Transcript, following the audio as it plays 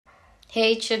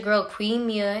Hey, it's your girl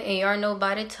Queemia, and you already know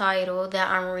by the title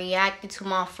that I'm rating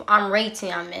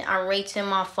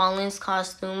my Fallen's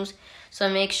costumes. So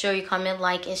make sure you comment,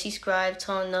 like, and subscribe,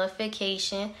 turn on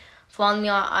notification. Follow me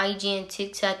on IG and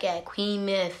TikTok at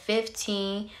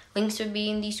Queemia15. Links will be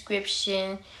in the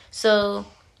description. So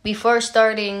before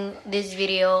starting this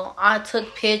video, I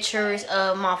took pictures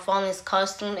of my Fallen's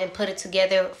costume and put it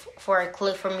together for a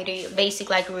clip for me to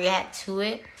basically like react to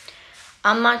it.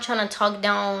 I'm not trying to talk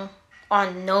down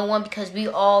on no one because we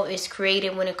all is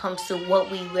creative when it comes to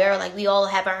what we wear. Like, we all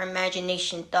have our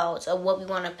imagination thoughts of what we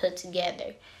want to put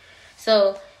together.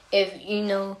 So if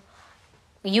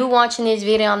you watching this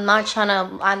video, I'm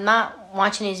not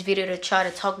watching this video to try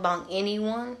to talk about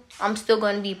anyone. I'm still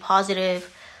going to be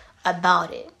positive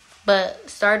about it. But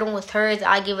starting with hers,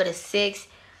 I give it a 6.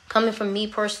 Coming from me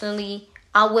personally,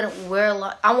 I wouldn't wear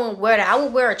that. I would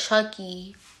wear a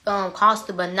Chucky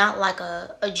costume, but not like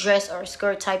a dress or a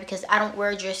skirt type, because I don't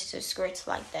wear dresses or skirts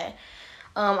like that.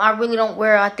 I really don't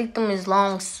wear, I think them is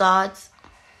long socks,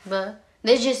 but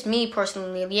that's just me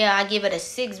personally. Yeah, I give it a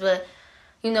 6, but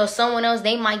someone else,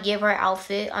 they might give her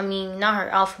outfit, not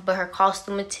her outfit, but her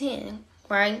costume a 10,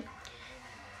 right?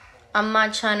 I'm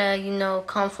not trying to,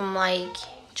 come from like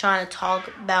trying to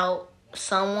talk about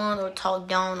someone or talk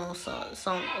down on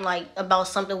some like about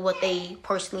something what they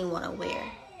personally want to wear.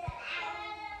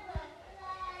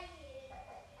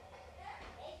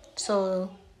 So,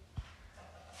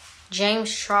 James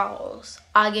Charles,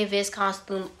 I give his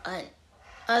costume I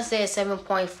say a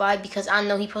 7.5 because I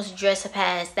know he supposed to dress up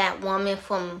as that woman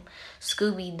from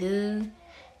Scooby-Doo.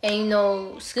 And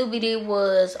Scooby-Doo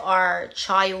was our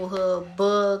childhood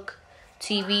book,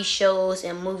 TV shows,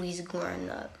 and movies growing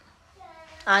up.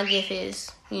 I give his,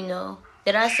 did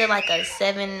I say like a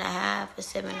 7.5, a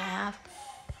 7.5?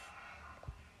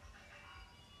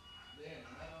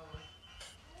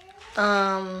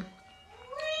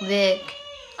 Vic,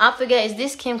 I forget, is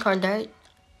this Kim Kardashian?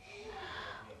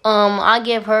 I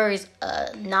give hers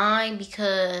a 9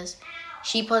 because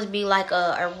she supposed to be like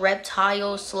a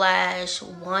reptile /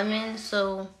 woman.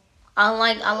 So I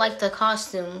like the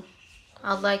costume.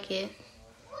 I like it.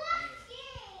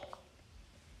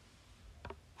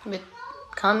 But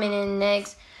coming in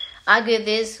next, I give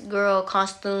this girl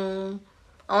costume,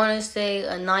 I want to say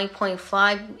a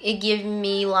 9.5. It gives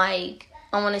me like,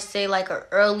 I want to say like a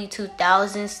early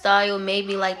 2000s style,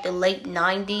 maybe like the late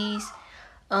 90s.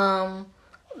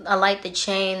 I like the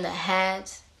chain, the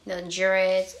hats, the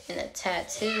dreads, and the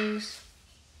tattoos.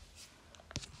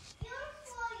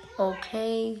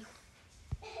 Okay.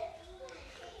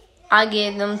 I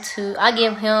give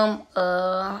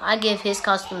his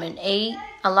costume an 8.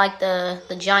 I like the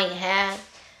giant hat,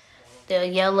 the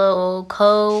yellow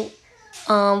coat.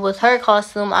 With her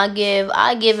costume, I give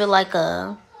it like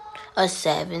a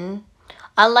 7.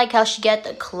 I like how she got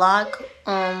the clock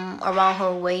around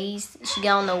her waist. She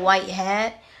got on the white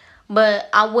hat. But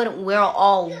I wouldn't wear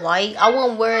all white. I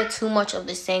wouldn't wear too much of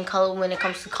the same color when it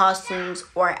comes to costumes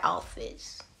or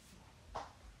outfits.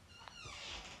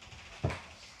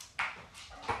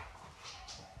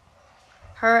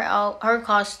 Her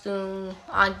costume,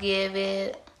 I give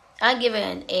it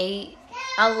an 8.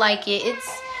 I like it.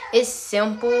 It's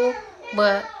simple,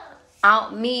 but I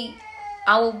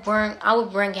would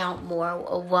bring out more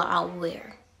of what I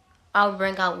wear.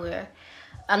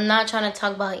 I'm not trying to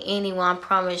talk about anyone, I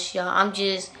promise y'all. I'm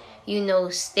just,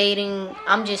 stating.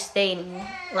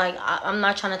 Like, I'm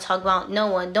not trying to talk about no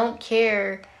one. Don't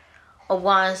care of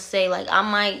what I say. Like, I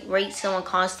might rate someone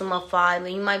costume a 5,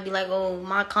 and you might be like, oh,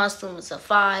 my costume is a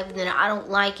 5, and then I don't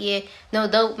like it. No,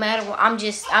 don't matter. I'm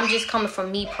just coming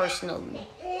from me personally.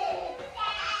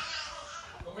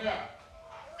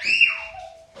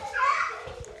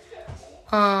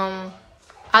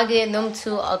 I give them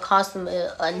to a costume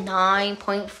a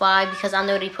 9.5 because I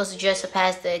know they're supposed to dress up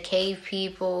as the cave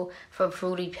people from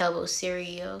Fruity Pebbles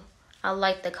cereal. I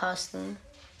like the costume.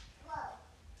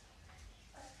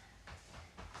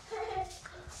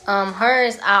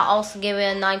 Hers, I also give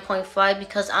it a 9.5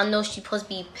 because I know she's supposed to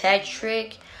be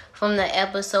Patrick from the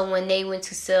episode when they went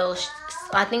to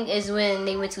I think it's when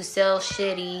they went to Shell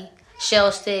City,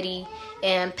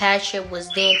 and Patrick was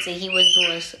dancing. He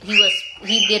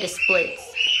did a splits.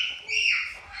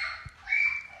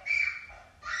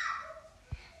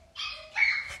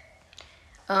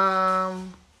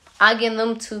 I give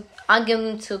them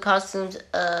two costumes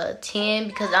 10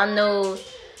 because I know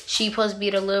she supposed to be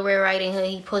the Little Red Riding Hood,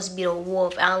 he supposed to be the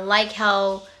wolf. I like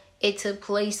how it took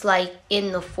place like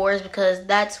in the forest because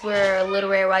that's where Little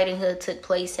Red Riding Hood took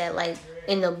place at, like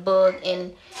in the book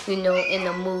and in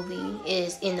the movie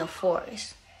is in the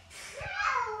forest.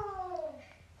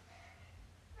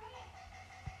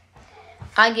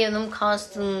 I give them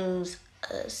costumes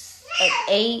an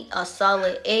 8, a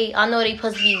solid 8. I know they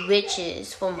supposed to be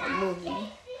witches for my movie.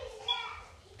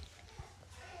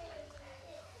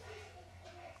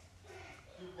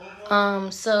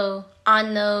 So I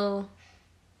know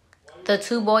the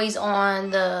two boys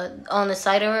on the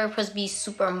side of her supposed to be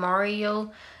Super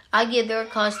Mario. I give their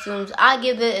costumes, I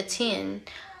give it a 10.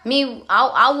 Me,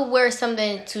 I would wear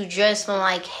something to dress from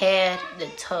like head to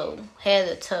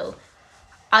toe.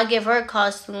 I give her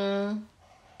costume,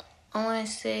 I want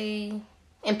to say,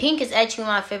 and pink is actually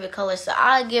my favorite color, so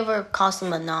I give her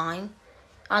costume a 9.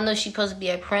 I know she's supposed to be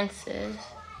a princess.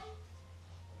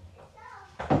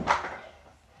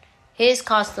 His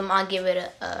costume, I give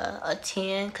it a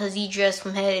 10 because he dressed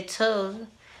from head to toe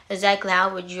exactly how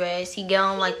I would dress. He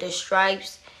got on like the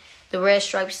stripes, the red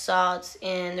striped socks,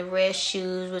 and the red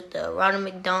shoes with the Ronald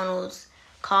McDonald's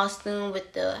costume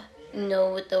with the,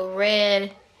 with the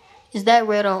red. Is that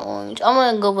red or orange? I'm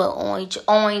gonna go with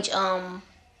orange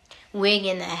wig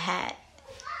and a hat.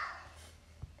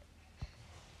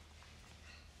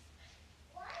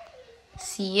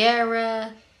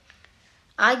 Sierra,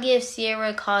 I give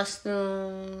Sierra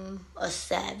costume a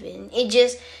 7. It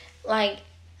just, like,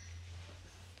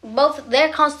 both their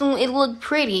costume, it looked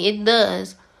pretty. It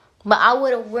does. But I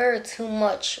wouldn't wear too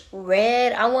much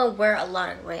red. I wouldn't wear a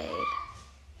lot of red.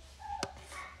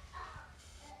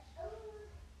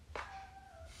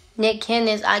 Nick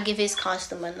Cannon's, I give his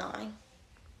costume a 9.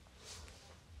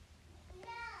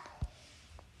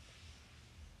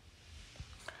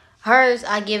 Hers,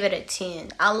 I give it a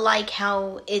 10. I like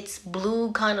how it's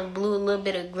blue, kind of blue, a little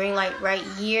bit of green, like right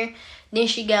here. Then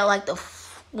she got like the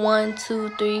 1, 2,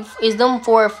 3. It's them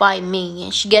 4 or 5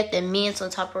 minions. She got the minions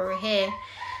on top of her head.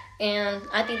 And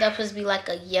I think that's supposed to be like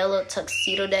a yellow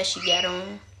tuxedo that she got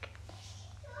on.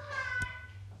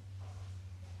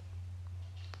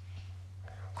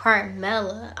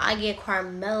 Carmella, I give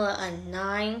Carmella a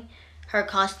 9. Her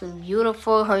costume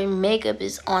beautiful. Her makeup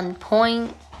is on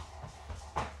point.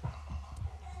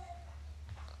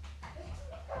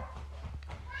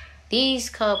 These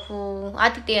couple, I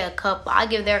think they're a couple. I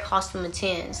give their costume a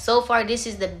 10. So far, this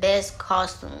is the best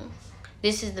costume.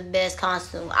 This is the best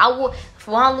costume.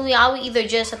 For Halloween, I would either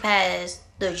dress up as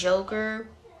the Joker,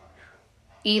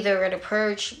 either the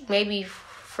Purge, maybe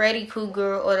Freddy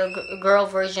Krueger, or the girl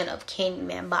version of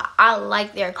Candyman. But I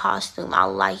like their costume. I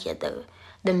like it.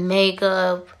 The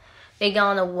makeup. They got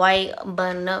on a white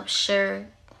button-up shirt.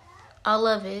 I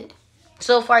love it.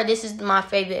 So far, this is my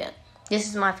favorite. This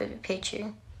is my favorite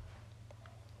picture.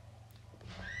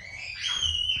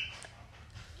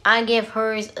 I give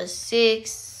hers a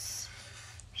 6.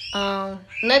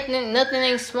 Nothing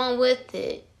ain't wrong with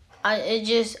it.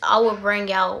 I would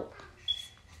bring out.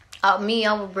 I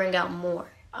would bring out more.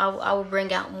 I would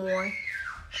bring out more.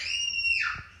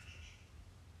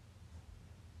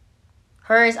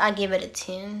 Hers, I give it a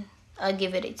 10. I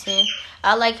give it a 10.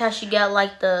 I like how she got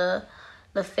like the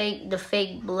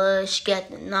fake blood. She got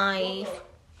the knife.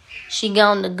 She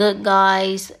got on the good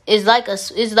guys. It's like a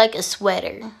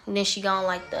sweater. And then she got on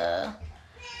like the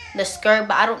skirt,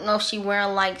 but I don't know if she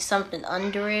wearing like something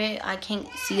under it. I can't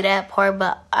see that part,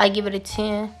 but I give it a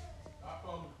 10.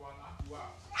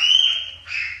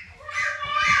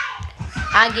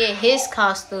 I get his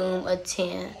costume a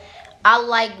 10. I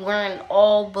like wearing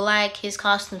all black. His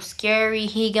costume scary.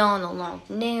 He got on the long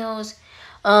nails.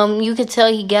 You could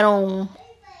tell he got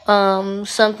on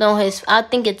something on his. I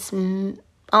think it's.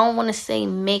 I don't want to say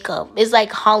makeup. It's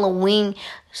like Halloween.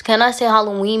 Can I say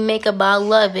Halloween makeup? But I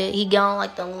love it. He got on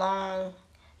like the long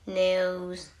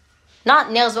nails.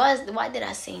 Not nails. Why did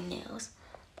I say nails?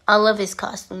 I love his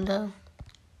costume though.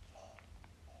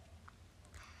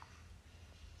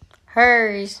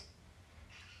 Hers,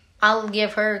 I'll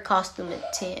give her costume a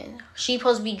 10. She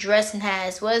supposed to be dressing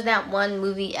as, what is that one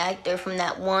movie actor from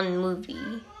that one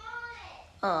movie?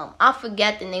 I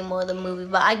forgot the name of the movie,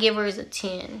 but I give hers a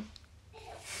 10.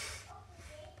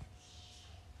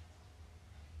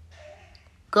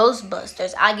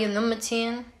 Ghostbusters, I give them a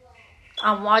 10.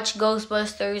 I watched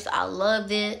Ghostbusters. I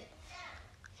loved it.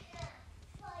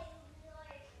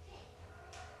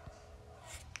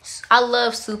 I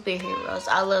love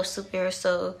superheroes.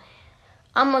 So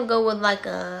I'm gonna go with like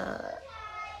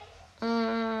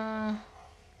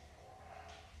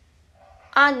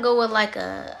I'd go with like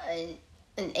an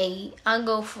 8. I'll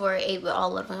go for an 8 with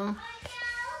all of them.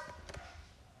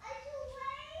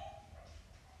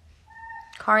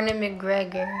 Conor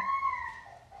McGregor.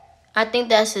 I think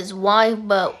that's his wife,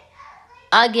 but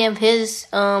I give his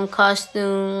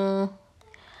costume,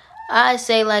 I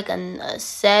say like a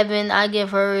 7. I give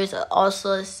hers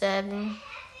also a 7.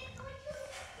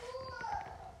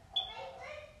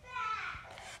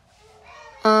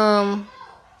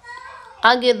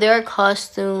 I give their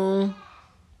costume,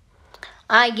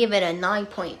 I give it a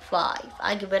 9.5.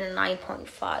 I give it a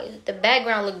 9.5. The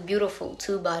background look beautiful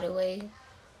too, by the way.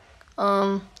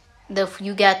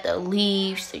 You got the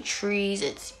leaves, the trees,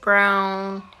 it's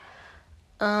brown.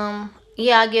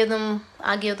 Yeah, I give them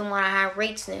what I have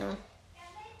rates them.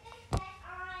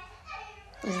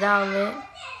 Is that it?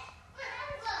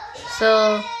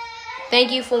 So,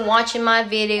 thank you for watching my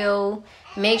video.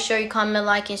 Make sure you comment,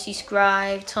 like, and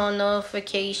subscribe. Turn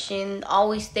notification.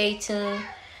 Always stay tuned.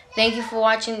 Thank you for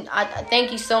watching.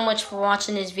 Thank you so much for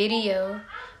watching this video.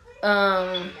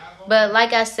 But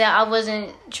like I said, I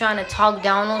wasn't trying to talk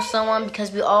down on someone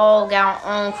because we all got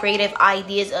our own creative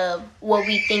ideas of what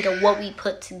we think of what we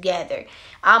put together.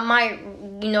 I might,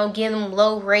 give them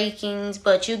low ratings,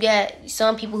 but you get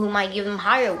some people who might give them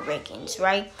higher ratings,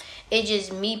 right? It's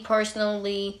just me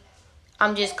personally.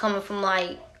 I'm just coming from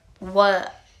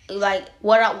what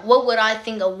would I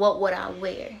think of what would I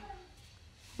wear.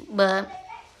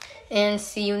 And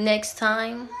see you next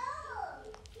time.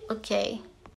 Okay.